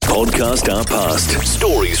Podcast Our Past.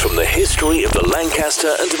 Stories from the history of the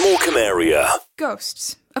Lancaster and Morecambe area.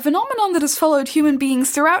 Ghosts. A phenomenon that has followed human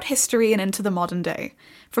beings throughout history and into the modern day.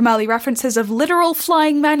 From early references of literal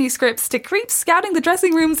flying manuscripts to creeps scouting the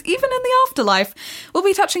dressing rooms even in the afterlife, we'll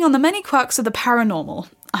be touching on the many quirks of the paranormal.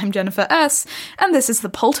 I'm Jennifer S., and this is the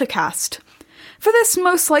Poltercast. For this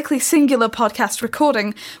most likely singular podcast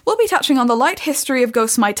recording, we'll be touching on the light history of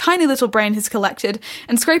ghosts my tiny little brain has collected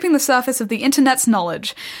and scraping the surface of the internet's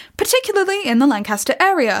knowledge, particularly in the Lancaster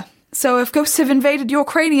area. So if ghosts have invaded your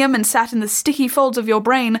cranium and sat in the sticky folds of your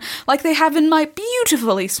brain like they have in my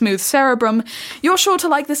beautifully smooth cerebrum, you're sure to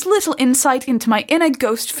like this little insight into my inner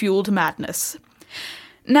ghost-fueled madness.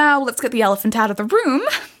 Now, let's get the elephant out of the room.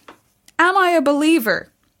 Am I a believer?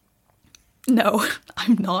 No,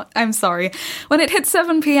 I'm not. I'm sorry. When it hits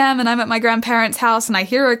 7 p.m. and I'm at my grandparents' house and I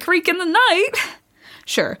hear a creak in the night...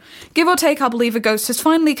 Sure, give or take, I'll believe a ghost has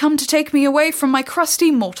finally come to take me away from my crusty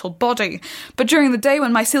mortal body. But during the day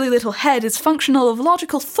when my silly little head is functional of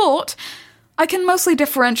logical thought, I can mostly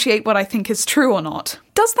differentiate what I think is true or not.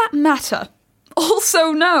 Does that matter?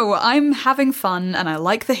 Also, no, I'm having fun, and I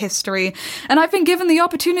like the history, and I've been given the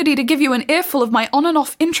opportunity to give you an earful of my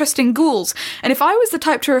on-and-off interest in ghouls, and if I was the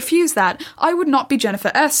type to refuse that, I would not be Jennifer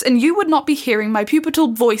S., and you would not be hearing my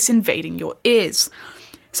pubertal voice invading your ears.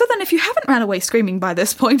 So then, if you haven't ran away screaming by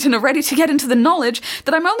this point and are ready to get into the knowledge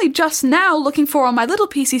that I'm only just now looking for on my little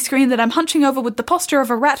PC screen that I'm hunching over with the posture of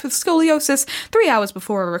a rat with scoliosis 3 hours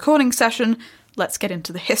before a recording session, let's get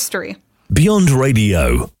into the history. Beyond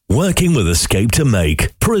Radio, working with Escape to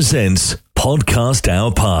Make, presents Podcast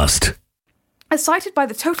Our Past. As cited by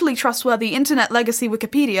the totally trustworthy internet legacy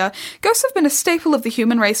Wikipedia, ghosts have been a staple of the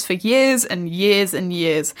human race for years and years and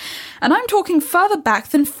years. And I'm talking further back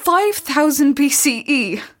than 5000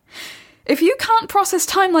 BCE. If you can't process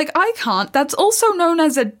time like I can't, that's also known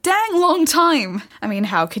as a dang long time. I mean,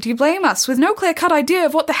 how could you blame us? With no clear-cut idea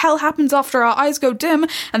of what the hell happens after our eyes go dim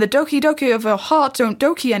and the doki doki of our heart don't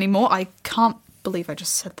doki anymore, I can't believe I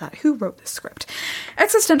just said that. Who wrote this script?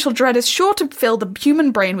 Existential dread is sure to fill the human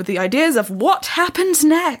brain with the ideas of what happens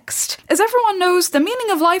next. As everyone knows, the meaning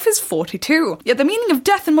of life is 42. Yet the meaning of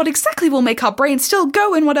death and what exactly will make our brains still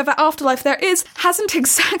go in whatever afterlife there is hasn't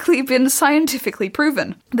exactly been scientifically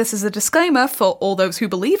proven. This is a disclaimer for all those who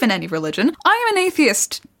believe in any religion. I am an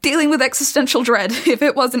atheist dealing with existential dread, if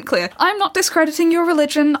it wasn't clear. I'm not discrediting your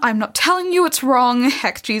religion, I'm not telling you it's wrong.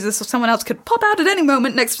 Heck, Jesus or someone else could pop out at any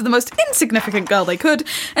moment next to the most insignificant girl they could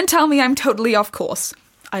and tell me I'm totally off course.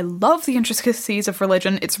 I love the intricacies of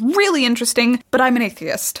religion, it's really interesting, but I'm an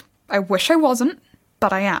atheist. I wish I wasn't,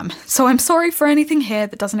 but I am. So I'm sorry for anything here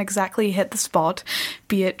that doesn't exactly hit the spot,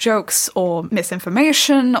 be it jokes or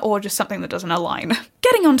misinformation or just something that doesn't align.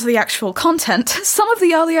 Getting on to the actual content, some of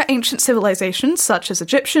the earlier ancient civilizations, such as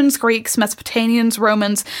Egyptians, Greeks, Mesopotamians,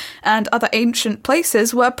 Romans, and other ancient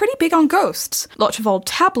places, were pretty big on ghosts. Lots of old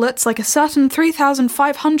tablets, like a certain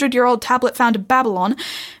 3,500-year-old tablet found in Babylon,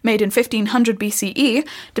 made in 1500 BCE,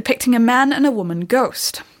 depicting a man and a woman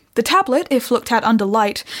ghost. The tablet, if looked at under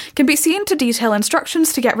light, can be seen to detail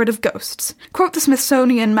instructions to get rid of ghosts. Quote the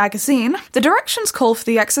Smithsonian Magazine, "The directions call for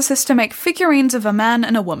the exorcist to make figurines of a man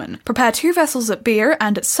and a woman, prepare 2 vessels at beer,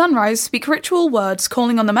 and at sunrise speak ritual words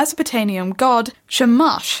calling on the Mesopotamian god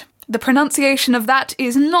Shamash." The pronunciation of that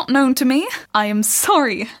is not known to me. I am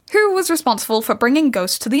sorry. Who was responsible for bringing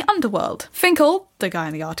ghosts to the underworld? Finkel, the guy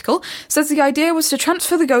in the article, says the idea was to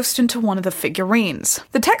transfer the ghost into one of the figurines.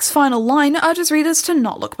 The text's final line urges readers to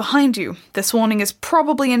not look behind you. This warning is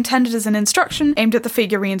probably intended as an instruction aimed at the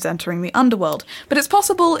figurines entering the underworld, but it's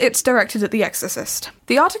possible it's directed at the exorcist.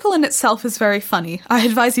 The article in itself is very funny. I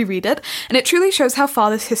advise you read it, and it truly shows how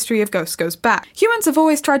far this history of ghosts goes back. Humans have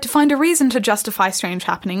always tried to find a reason to justify strange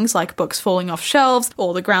happenings, like books falling off shelves,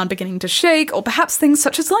 or the ground beginning to shake, or perhaps things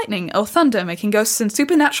such as lightning or thunder, making ghosts and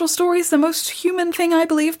supernatural stories the most human thing I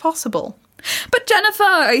believe possible. But Jennifer,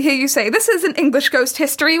 I hear you say, this isn't English ghost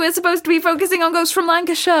history. We're supposed to be focusing on ghosts from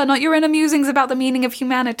Lancashire, not your inner musings about the meaning of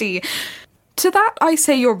humanity. To that, I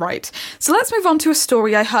say you're right. So let's move on to a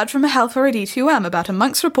story I heard from a helper at E2M about a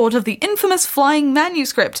monk's report of the infamous flying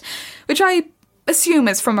manuscript, which I assume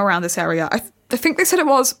is from around this area. I think they said it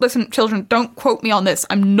was. Listen, children, don't quote me on this.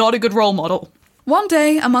 I'm not a good role model. One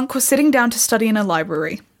day, a monk was sitting down to study in a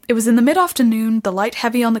library. It was in the mid-afternoon, the light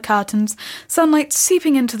heavy on the curtains, sunlight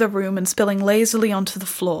seeping into the room and spilling lazily onto the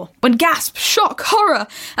floor. When gasp, shock, horror!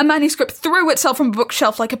 A manuscript threw itself from a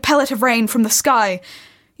bookshelf like a pellet of rain from the sky,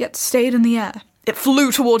 yet stayed in the air. It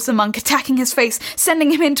flew towards the monk, attacking his face,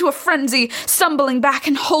 sending him into a frenzy, stumbling back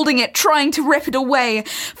and holding it, trying to rip it away.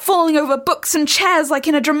 Falling over books and chairs like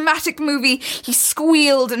in a dramatic movie, he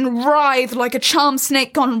squealed and writhed like a charmed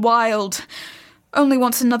snake gone wild. Only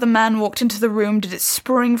once another man walked into the room did it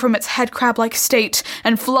spring from its head crab-like state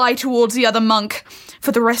and fly towards the other monk.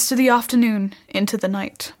 For the rest of the afternoon, into the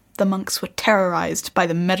night, the monks were terrorized by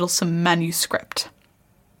the meddlesome manuscript.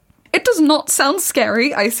 It does not sound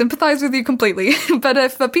scary, I sympathize with you completely, but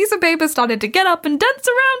if a piece of paper started to get up and dance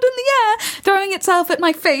around in the air, throwing itself at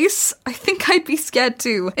my face, I think I'd be scared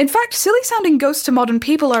too. In fact, silly-sounding ghosts to modern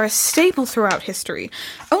people are a staple throughout history.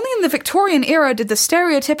 Only in the Victorian era did the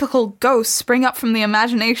stereotypical ghost spring up from the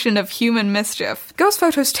imagination of human mischief. Ghost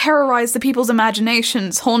photos terrorize the people's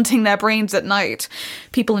imaginations, haunting their brains at night.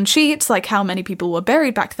 People in sheets, like how many people were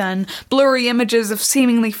buried back then, blurry images of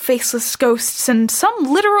seemingly faceless ghosts, and some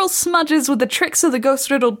literal smudges with the tricks of the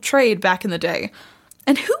ghost-riddled trade back in the day.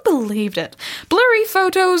 And who believed it? Blurry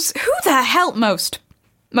photos? Who the hell? Most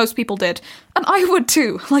people did. And I would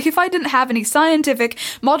too. Like, if I didn't have any scientific,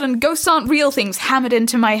 modern ghosts aren't real things hammered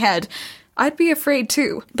into my head, I'd be afraid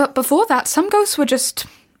too. But before that, some ghosts were just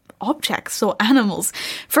objects or animals.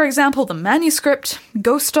 For example, the manuscript,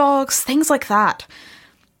 ghost dogs, things like that.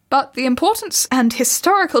 But the importance and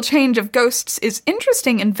historical change of ghosts is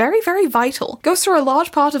interesting and very, very vital. Ghosts are a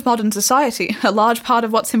large part of modern society, a large part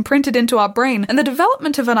of what's imprinted into our brain, and the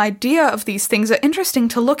development of an idea of these things are interesting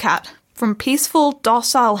to look at. From peaceful,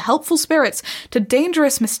 docile, helpful spirits to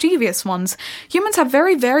dangerous, mischievous ones, humans have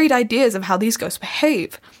very varied ideas of how these ghosts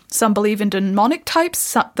behave. Some believe in demonic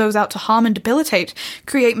types, those out to harm and debilitate,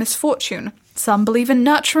 create misfortune. Some believe in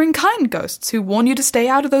nurturing, kind ghosts who warn you to stay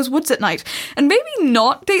out of those woods at night, and maybe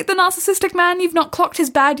not date the narcissistic man you've not clocked his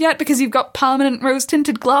bad yet because you've got permanent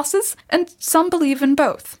rose-tinted glasses. And some believe in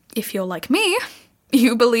both. If you're like me,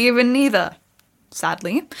 you believe in neither.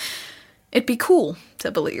 Sadly. It'd be cool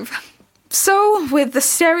to believe. So, with the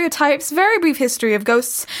stereotypes, very brief history of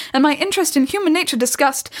ghosts, and my interest in human nature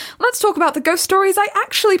discussed, let's talk about the ghost stories I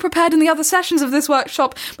actually prepared in the other sessions of this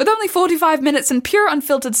workshop, with only 45 minutes and pure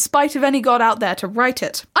unfiltered spite of any god out there to write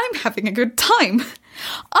it. I'm having a good time.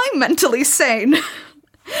 I'm mentally sane.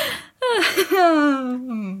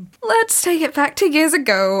 Let's take it back to years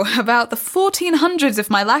ago, about the 1400s if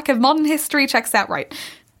my lack of modern history checks out right.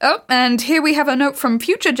 Oh, and here we have a note from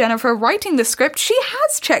future Jennifer writing the script. She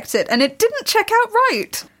has checked it, and it didn't check out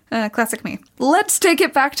right. Classic me. Let's take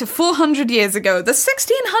it back to 400 years ago, the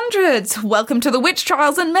 1600s. Welcome to the witch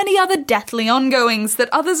trials and many other deathly ongoings that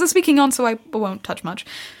others are speaking on, so I won't touch much.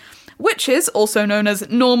 Witches, also known as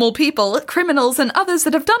normal people, criminals, and others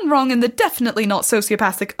that have done wrong in the definitely not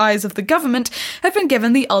sociopathic eyes of the government, have been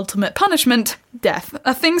given the ultimate punishment, death.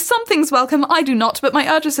 A thing some things welcome, I do not, but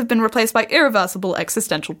my urges have been replaced by irreversible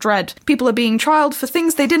existential dread. People are being trialed for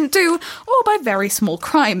things they didn't do, or by very small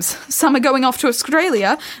crimes. Some are going off to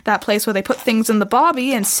Australia, that place where they put things in the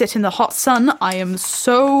barbie and sit in the hot sun. I am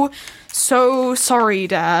so sorry,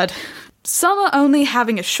 Dad. Some are only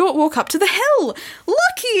having a short walk up to the hill.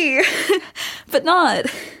 Lucky! But not.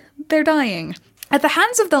 They're dying. At the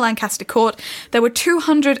hands of the Lancaster court, there were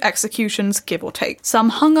 200 executions, give or take. Some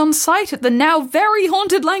hung on site at the now very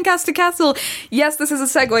haunted Lancaster castle. Yes, this is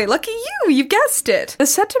a segue. Lucky you guessed it.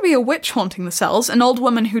 There's said to be a witch haunting the cells, an old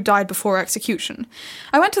woman who died before execution.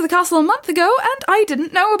 I went to the castle a month ago, and I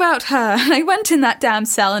didn't know about her. I went in that damn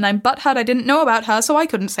cell, and I'm butthurt I didn't know about her, so I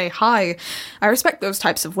couldn't say hi. I respect those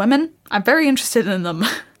types of women. I'm very interested in them.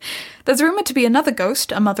 There's rumoured to be another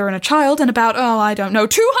ghost, a mother and a child, and about,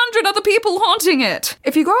 200 other people haunting it!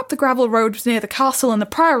 If you go up the gravel road near the castle and the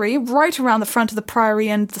priory, right around the front of the priory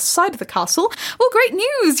and the side of the castle, well, great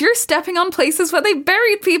news! You're stepping on places where they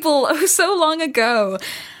buried people so long ago.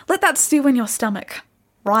 Let that stew in your stomach.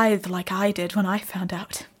 Writhe like I did when I found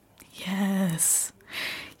out. Yes.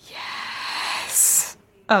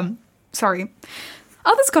 Sorry.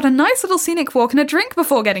 Others got a nice little scenic walk and a drink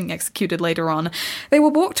before getting executed later on. They were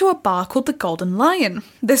walked to a bar called the Golden Lion.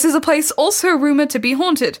 This is a place also rumoured to be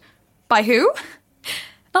haunted. By who?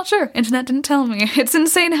 Not sure, internet didn't tell me. It's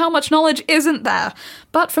insane how much knowledge isn't there.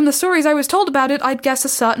 But from the stories I was told about it, I'd guess a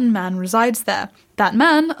certain man resides there. That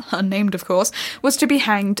man, unnamed of course, was to be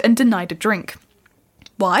hanged and denied a drink.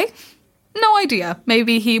 Why? No idea.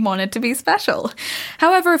 Maybe he wanted to be special.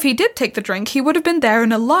 However, if he did take the drink, he would have been there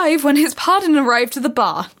and alive when his pardon arrived to the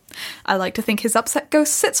bar. I like to think his upset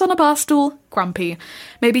ghost sits on a bar stool, grumpy.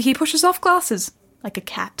 Maybe he pushes off glasses, like a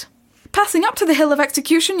cat. Passing up to the hill of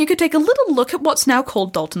execution, you could take a little look at what's now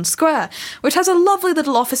called Dalton Square, which has a lovely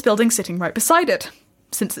little office building sitting right beside it.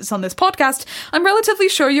 Since it's on this podcast, I'm relatively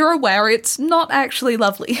sure you're aware it's not actually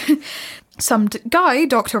lovely. Some guy,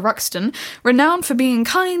 Dr. Ruxton, renowned for being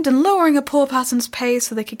kind and lowering a poor person's pay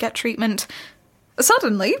so they could get treatment,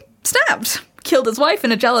 suddenly stabbed, killed his wife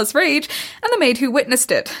in a jealous rage, and the maid who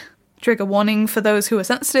witnessed it. Trigger warning for those who are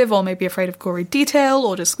sensitive or may be afraid of gory detail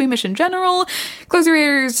or just squeamish in general. Close your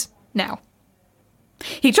ears now.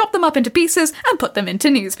 He chopped them up into pieces and put them into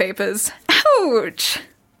newspapers. Ouch!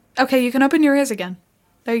 Okay, you can open your ears again.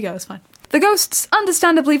 There you go, it's fine. The ghosts,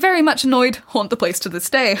 understandably very much annoyed, haunt the place to this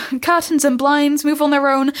day. Curtains and blinds move on their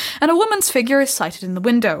own, and a woman's figure is sighted in the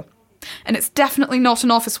window. And it's definitely not an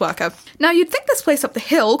office worker. Now, you'd think this place up the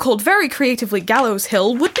hill, called very creatively Gallows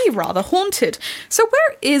Hill, would be rather haunted. So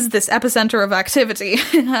where is this epicenter of activity?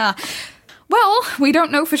 Well, we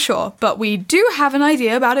don't know for sure, but we do have an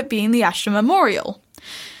idea about it being the Ashton Memorial.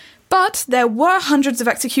 But there were hundreds of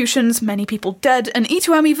executions, many people dead, and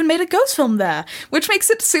E2M even made a ghost film there, which makes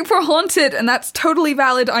it super haunted, and that's totally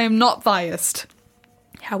valid. I am not biased.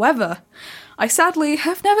 However, I sadly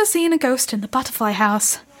have never seen a ghost in the Butterfly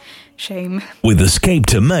House. Shame. With Escape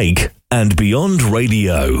to Make and Beyond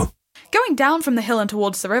Radio. Going down from the hill and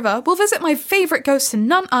towards the river, we'll visit my favourite ghost in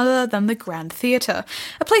none other than the Grand Theatre,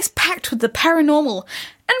 a place packed with the paranormal.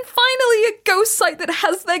 And finally, a ghost site that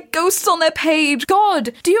has their ghosts on their page.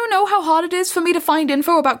 God, do you know how hard it is for me to find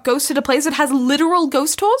info about ghosts at a place that has literal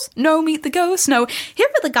ghost tours? No, meet the ghosts. No, here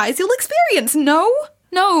are the guys you'll experience.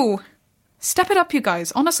 No. Step it up, you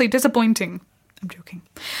guys. Honestly, disappointing. I'm joking.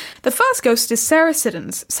 The first ghost is Sarah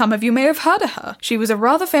Siddons. Some of you may have heard of her. She was a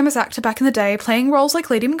rather famous actor back in the day, playing roles like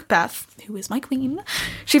Lady Macbeth, who is my queen.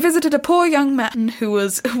 She visited a poor young man who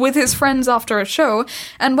was with his friends after a show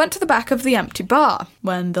and went to the back of the empty bar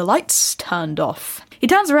when the lights turned off. He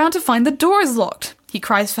turns around to find the door is locked. He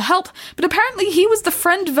cries for help, but apparently he was the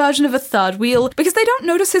friend version of a third wheel because they don't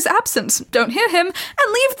notice his absence, don't hear him,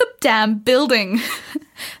 and leave the damn building.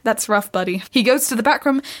 That's rough, buddy. He goes to the back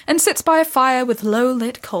room and sits by a fire with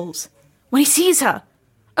low-lit coals. When he sees her,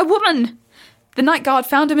 a woman! The night guard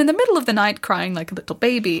found him in the middle of the night crying like a little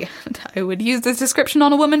baby. And I would use this description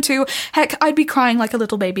on a woman too. Heck, I'd be crying like a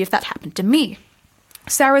little baby if that happened to me.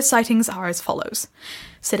 Sarah's sightings are as follows.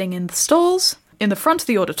 Sitting in the stalls, in the front of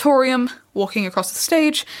the auditorium, walking across the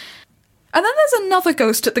stage, and then there's another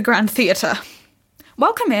ghost at the Grand Theatre.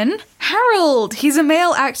 Welcome in, Harold! He's a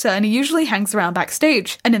male actor and he usually hangs around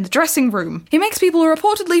backstage and in the dressing room. He makes people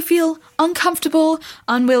reportedly feel uncomfortable,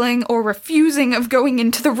 unwilling, or refusing of going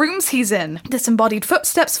into the rooms he's in. Disembodied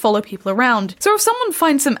footsteps follow people around. So if someone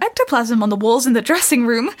finds some ectoplasm on the walls in the dressing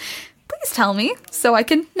room, please tell me, so I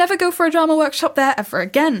can never go for a drama workshop there ever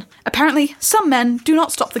again. Apparently, some men do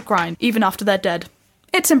not stop the grind, even after they're dead.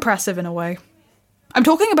 It's impressive in a way. I'm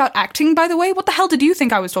talking about acting, by the way. What the hell did you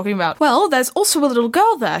think I was talking about? Well, there's also a little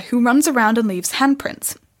girl there who runs around and leaves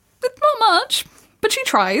handprints. It's not much, but she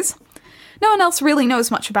tries. No one else really knows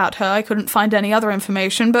much about her. I couldn't find any other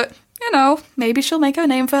information, but, maybe she'll make a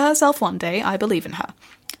name for herself one day. I believe in her.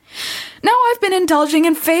 Now I've been indulging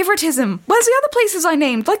in favoritism. Where's the other places I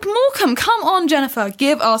named? Like Morecambe. Come on, Jennifer.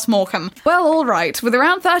 Give us Morecambe. Well, alright. With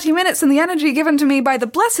around 30 minutes and the energy given to me by the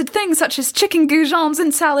blessed things such as chicken goujons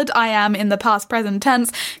and salad, I am, in the past present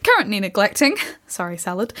tense, currently neglecting. Sorry,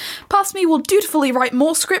 salad. Past me will dutifully write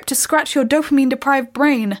more script to scratch your dopamine-deprived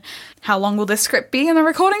brain. How long will this script be in the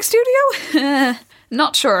recording studio?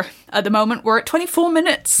 Not sure. At the moment, we're at 24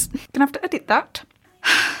 minutes. Gonna have to edit that.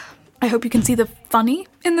 I hope you can see the funny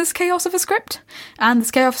in this chaos of a script and this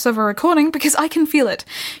chaos of a recording because I can feel it.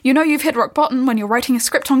 You know you've hit rock bottom when you're writing a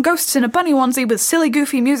script on ghosts in a bunny onesie with silly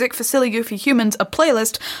goofy music for silly goofy humans, a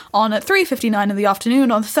playlist, on at 3:59 in the afternoon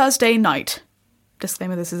on Thursday night.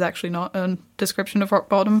 Disclaimer, this is actually not a description of rock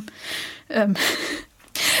bottom.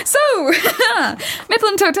 So,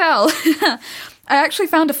 Midland Hotel. I actually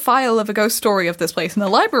found a file of a ghost story of this place in the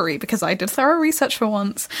library because I did thorough research for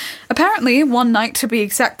once. Apparently, one night, to be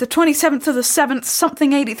exact, the 27th of the 7th,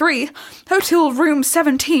 something 83, Hotel Room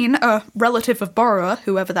 17, a relative of borrower,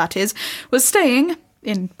 whoever that is, was staying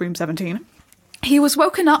in Room 17. He was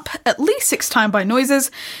woken up at least 6 times by noises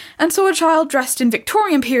and saw a child dressed in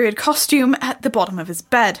Victorian period costume at the bottom of his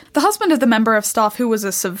bed. The husband of the member of staff who was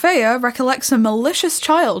a surveyor recollects a malicious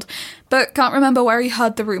child, but can't remember where he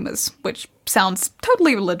heard the rumours, which sounds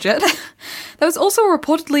totally legit. There was also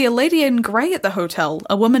reportedly a lady in grey at the hotel,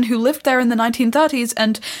 a woman who lived there in the 1930s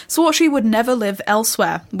and swore she would never live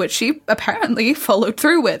elsewhere, which she apparently followed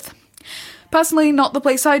through with. Personally, not the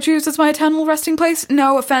place I choose as my eternal resting place.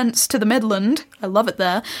 No offence to the Midland. I love it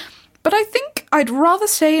there. But I think I'd rather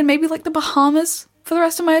stay in maybe like the Bahamas for the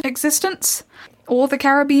rest of my existence. Or the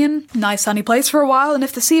Caribbean. Nice sunny place for a while, and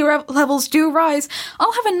if the sea levels do rise,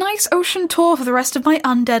 I'll have a nice ocean tour for the rest of my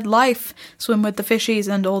undead life. Swim with the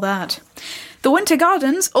fishies and all that. The Winter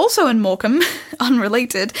Gardens, also in Morecambe,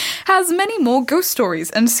 unrelated, has many more ghost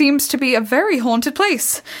stories and seems to be a very haunted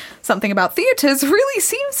place. Something about theatres really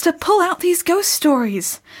seems to pull out these ghost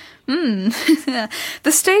stories.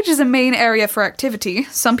 The stage is a main area for activity.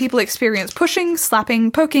 Some people experience pushing,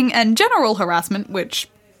 slapping, poking, and general harassment, which...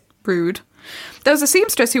 rude. There was a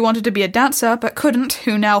seamstress who wanted to be a dancer, but couldn't,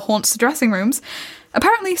 who now haunts the dressing rooms.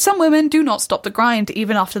 Apparently, some women do not stop the grind,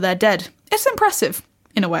 even after they're dead. It's impressive,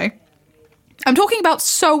 in a way. I'm talking about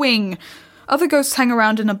sewing. Other ghosts hang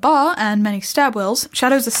around in a bar, and many stairwells.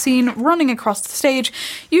 Shadows are seen running across the stage,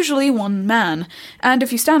 usually one man. And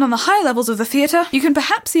if you stand on the high levels of the theatre, you can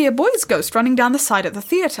perhaps see a boy's ghost running down the side of the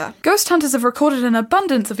theatre. Ghost hunters have recorded an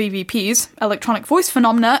abundance of EVPs, electronic voice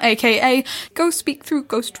phenomena, aka go speak through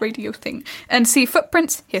ghost radio thing, and see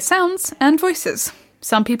footprints, hear sounds, and voices.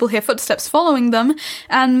 Some people hear footsteps following them,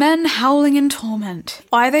 and men howling in torment.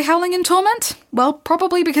 Why are they howling in torment? Well,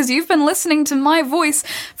 probably because you've been listening to my voice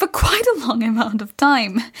for quite a long amount of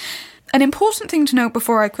time. An important thing to note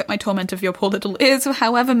before I quit my torment of your poor little ears,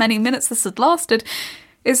 however many minutes this had lasted,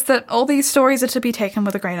 is that all these stories are to be taken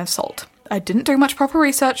with a grain of salt. I didn't do much proper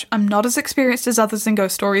research, I'm not as experienced as others in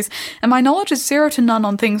ghost stories, and my knowledge is 0 to none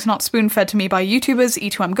on things not spoon-fed to me by YouTubers,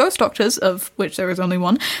 E2M ghost doctors, of which there is only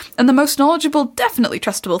one, and the most knowledgeable, definitely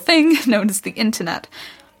trustable thing, known as the internet.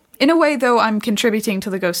 In a way, though, I'm contributing to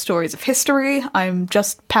the ghost stories of history. I'm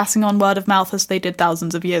just passing on word of mouth as they did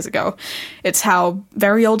thousands of years ago. It's how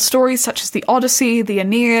very old stories such as the Odyssey, the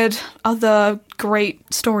Aeneid, other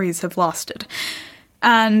great stories have lasted.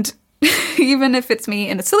 And even if it's me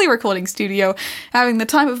in a silly recording studio, having the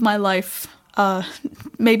time of my life,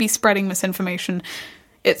 maybe spreading misinformation,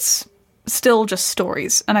 it's still just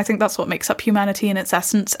stories. And I think that's what makes up humanity in its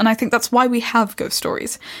essence, and I think that's why we have ghost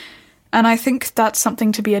stories. And I think that's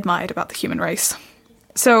something to be admired about the human race.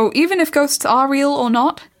 So even if ghosts are real or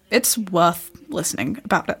not, it's worth listening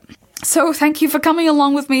about it. So thank you for coming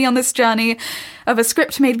along with me on this journey of a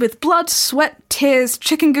script made with blood, sweat, tears,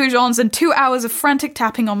 chicken goujons, and 2 hours of frantic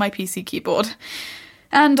tapping on my PC keyboard.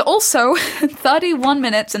 And also 31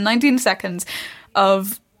 minutes and 19 seconds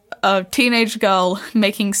of a teenage girl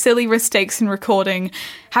making silly mistakes in recording,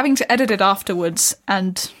 having to edit it afterwards,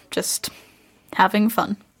 and just having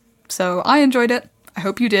fun. So I enjoyed it. I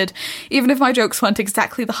hope you did, even if my jokes weren't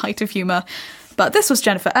exactly the height of humour. But this was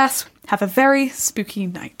Jennifer S. Have a very spooky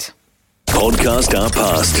night. Podcast Our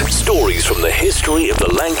Past. Stories from the history of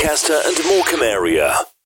the Lancaster and Morecambe area.